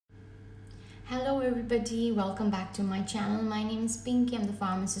Hello everybody, welcome back to my channel. My name is Pinky, I'm the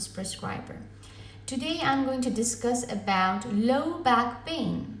pharmacist prescriber. Today I'm going to discuss about low back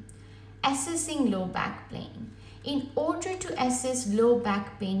pain. Assessing low back pain. In order to assess low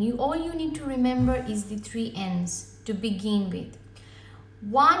back pain, all you need to remember is the 3 N's to begin with.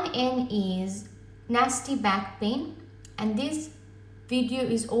 1 N is nasty back pain, and this video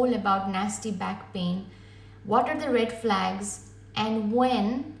is all about nasty back pain. What are the red flags and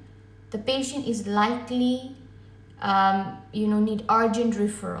when the patient is likely need urgent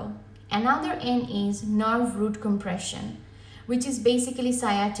referral. Another N is nerve root compression, which is basically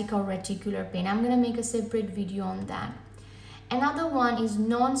sciatica or reticular pain. I'm going to make a separate video on that. Another one is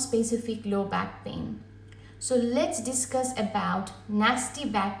non-specific low back pain. So let's discuss about nasty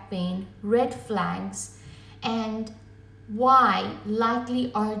back pain, red flags, and why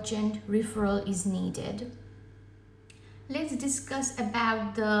likely urgent referral is needed. Let's discuss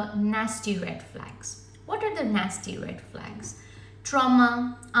about the nasty red flags. What are the nasty red flags?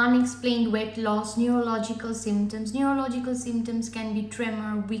 Trauma, unexplained weight loss, neurological symptoms. Neurological symptoms can be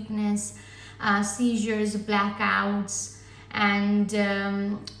tremor, weakness, seizures, blackouts,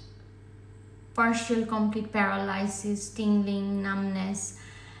 and partial complete paralysis, tingling, numbness,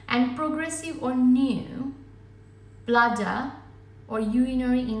 and progressive or new bladder or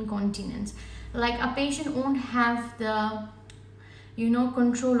urinary incontinence. Like a patient won't have the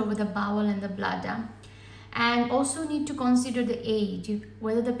control over the bowel and the bladder. And also need to consider the age,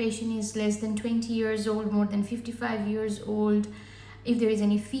 whether the patient is less than 20 years old, more than 55 years old, if there is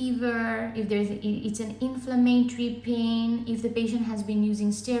any fever, if it's an inflammatory pain, if the patient has been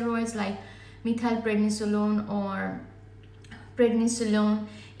using steroids like methylprednisolone or prednisolone,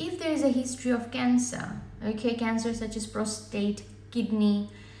 if there is a history of cancer, cancer such as prostate, kidney,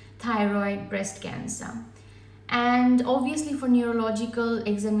 thyroid, breast cancer. And obviously for neurological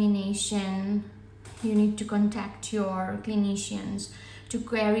examination, you need to contact your clinicians to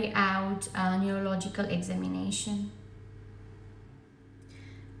carry out a neurological examination.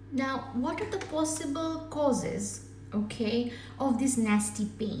 Now, what are the possible causes, of this nasty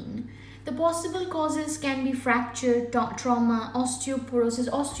pain? The possible causes can be fracture, trauma, osteoporosis.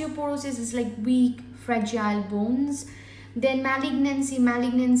 Osteoporosis is like weak, fragile bones. Then malignancy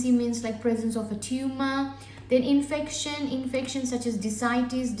means like presence of a tumor. Then infection such as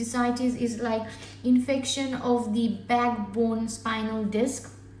discitis. Discitis is like infection of the backbone spinal disc.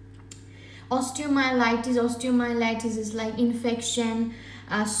 Osteomyelitis is like infection,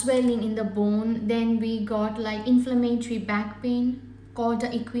 swelling in the bone. Then we got like inflammatory back pain. Cauda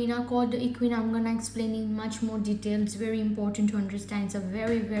equina, I'm going to explain in much more detail. It's very important to understand. It's a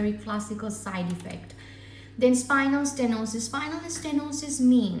very, very classical side effect. Then spinal stenosis. Spinal stenosis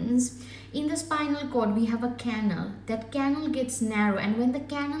means in the spinal cord we have a canal. That canal gets narrow, and when the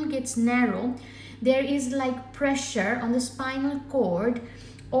canal gets narrow, there is like pressure on the spinal cord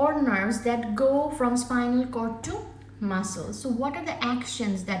or nerves that go from spinal cord to muscles. So what are the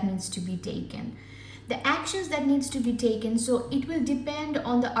actions that needs to be taken? The actions that needs to be taken, so it will depend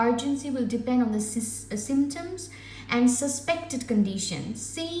on the urgency, will depend on the symptoms and suspected condition.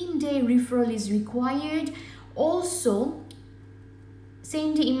 Same day referral is required. Also,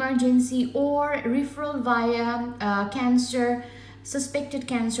 same day emergency or referral via suspected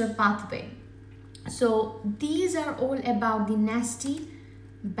cancer pathway. So these are all about the nasty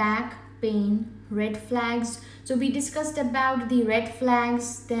back pain red flags. So we discussed about the red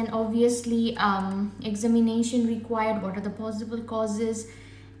flags, then obviously examination required, what are the possible causes,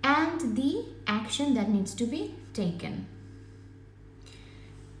 and the action that needs to be taken.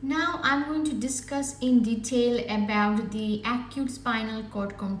 Now I'm going to discuss in detail about the acute spinal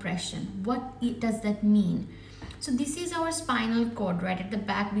cord compression. What does that mean? So this is our spinal cord, right at the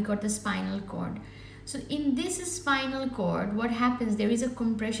back we got the spinal cord. So in this spinal cord, what happens, there is a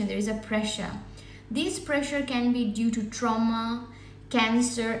compression, there is a pressure. This pressure can be due to trauma,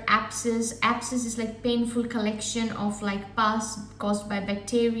 cancer, abscess. Abscess is like painful collection of like pus caused by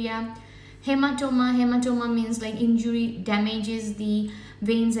bacteria. Hematoma means like injury damages the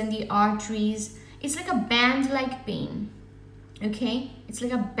veins and the arteries. It's like a band-like pain. It's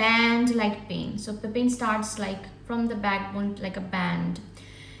like a band-like pain. So the pain starts like from the backbone like a band.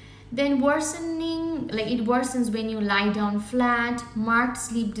 Then worsening, like it worsens when you lie down flat. Marked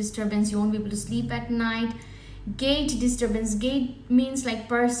sleep disturbance, you won't be able to sleep at night. Gait disturbance, gait means like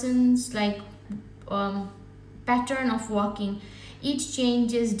persons like pattern of walking. It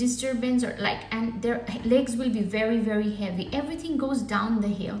changes, disturbance, or like, and their legs will be very, very heavy. Everything goes down the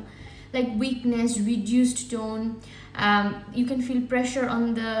hill, like weakness, reduced tone. You can feel pressure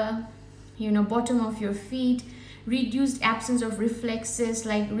on the bottom of your feet, reduced absence of reflexes,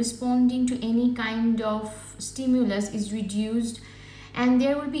 like responding to any kind of stimulus is reduced, and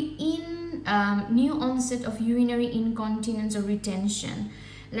there will be new onset of urinary incontinence or retention,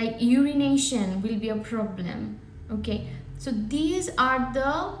 like urination will be a problem. Okay, so these are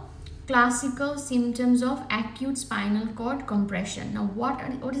the classical symptoms of acute spinal cord compression. Now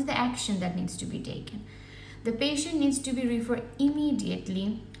what is the action that needs to be taken? The patient needs to be referred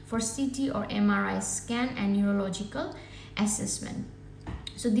immediately for CT or MRI scan and neurological assessment.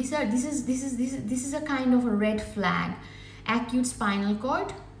 So this is a kind of a red flag, acute spinal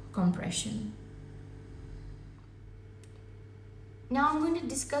cord compression. Now I'm going to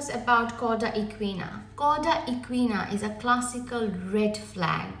discuss about Cauda equina. Cauda equina is a classical red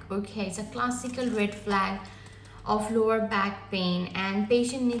flag. Okay, it's a classical red flag of lower back pain, and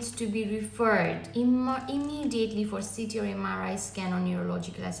patient needs to be referred immediately for CT or MRI scan or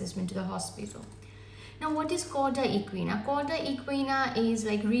neurological assessment to the hospital. Now what is Cauda equina? Cauda equina is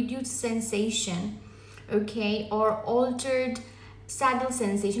like reduced sensation, okay, or altered saddle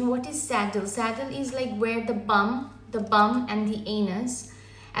sensation. What is saddle? Saddle is like where the bum and the anus,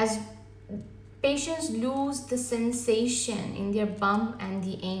 as patients lose the sensation in their bum and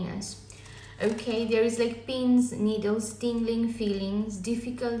the anus. Okay, there is like pins, needles, tingling feelings,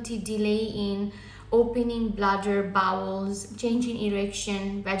 difficulty, delay in opening bladder, bowels, change in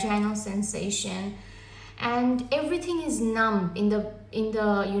erection, vaginal sensation, and everything is numb in the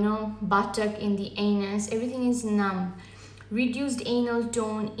buttock, in the anus, everything is numb. Reduced anal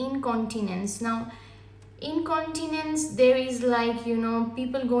tone, incontinence. Now incontinence, there is like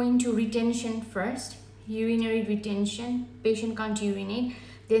people go into retention first, urinary retention, patient can't urinate,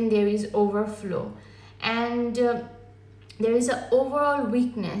 then there is overflow, and there is an overall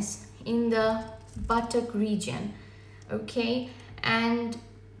weakness in the buttock region. Okay, and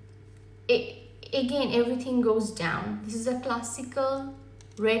again everything goes down. This is a classical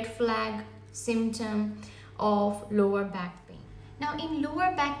red flag symptom of lower back pain. Now in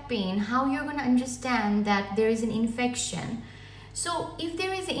lower back pain, how you're going to understand that there is an infection? So if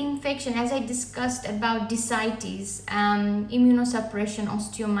there is an infection, as I discussed about ascites, immunosuppression,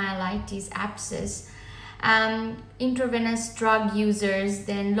 osteomyelitis, abscess, intravenous drug users,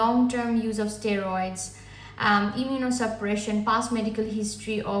 then long-term use of steroids, immunosuppression, past medical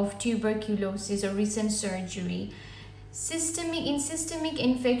history of tuberculosis or recent surgery. In systemic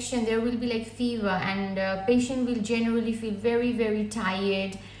infection, there will be like fever, and patient will generally feel very, very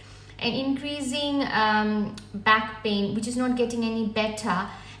tired, and increasing back pain, which is not getting any better,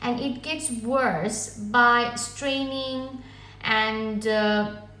 and it gets worse by straining, and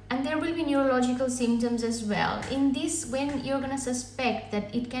there will be neurological symptoms as well. In this, when you're going to suspect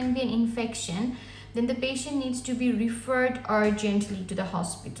that it can be an infection, then the patient needs to be referred urgently to the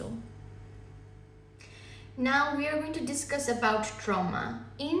hospital. Now we are going to discuss about trauma.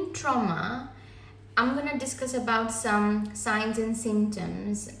 In trauma, I'm going to discuss about some signs and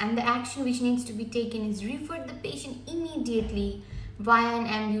symptoms, and the action which needs to be taken is refer the patient immediately via an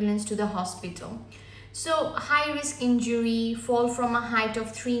ambulance to the hospital. So high risk injury, fall from a height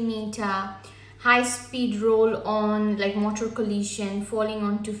of 3 meters, high speed roll on like motor collision, falling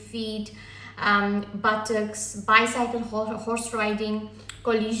onto feet, buttocks, bicycle horse riding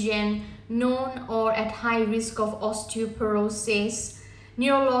collision, known or at high risk of osteoporosis,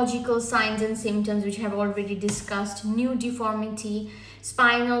 neurological signs and symptoms which I have already discussed, new deformity,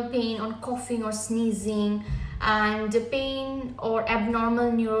 spinal pain on coughing or sneezing, and pain or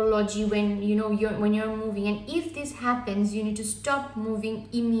abnormal neurology when you're moving. And if this happens, you need to stop moving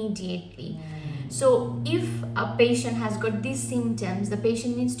immediately. So if a patient has got these symptoms, the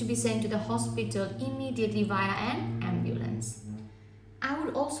patient needs to be sent to the hospital immediately via an ambulance. I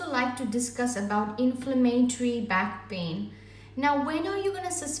would also like to discuss about inflammatory back pain. Now, when are you going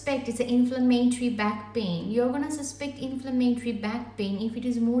to suspect it's an inflammatory back pain? You're going to suspect inflammatory back pain if it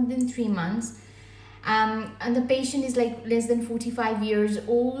is more than 3 months, and the patient is like less than 45 years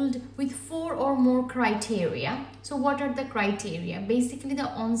old with 4 or more criteria. So what are the criteria? Basically, the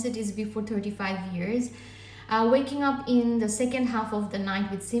onset is before 35 years. Waking up in the second half of the night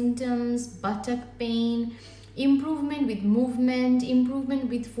with symptoms, buttock pain, improvement with movement, improvement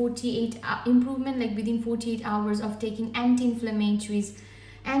with like within 48 hours of taking anti-inflammatories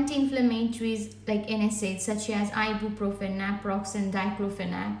like NSAIDs such as ibuprofen, naproxen,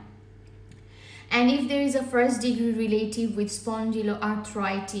 diclofenac. And if there is a first degree relative with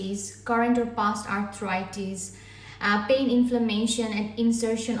spondyloarthritis, current or past arthritis, pain, inflammation and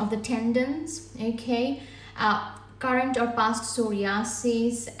insertion of the tendons, okay, current or past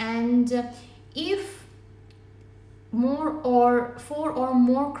psoriasis, and if 4 or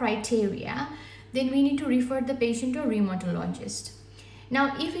more criteria, then we need to refer the patient to a rheumatologist.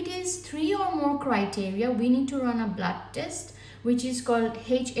 Now, if it is 3 or more criteria, we need to run a blood test, which is called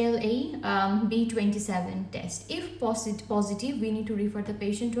HLA-B27 test. If positive, we need to refer the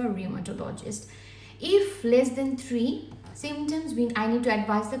patient to a rheumatologist. If less than 3 symptoms, I need to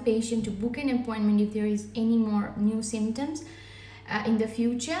advise the patient to book an appointment if there is any more new symptoms in the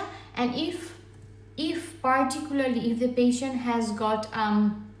future. And if particularly if the patient has got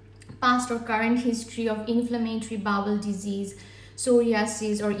past or current history of inflammatory bowel disease,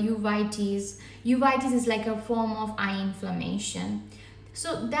 psoriasis or uveitis. Uveitis is like a form of eye inflammation.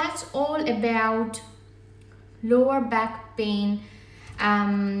 So that's all about lower back pain.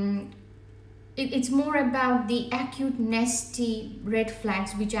 It's more about the acute nasty red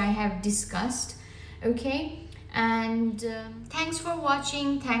flags which I have discussed. Okay, and thanks for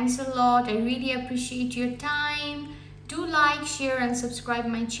watching. Thanks a lot. I really appreciate your time. Do like, share and subscribe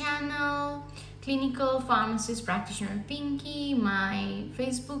my channel, Clinical Pharmacist Practitioner Pinky, my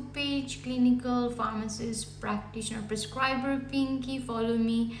Facebook page, Clinical Pharmacist Practitioner Prescriber Pinky. Follow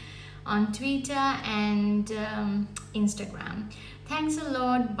me on Twitter and Instagram. Thanks a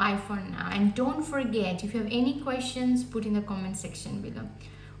lot. Bye for now. And don't forget, if you have any questions, put in the comment section below.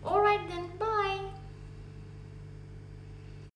 Alright then, bye.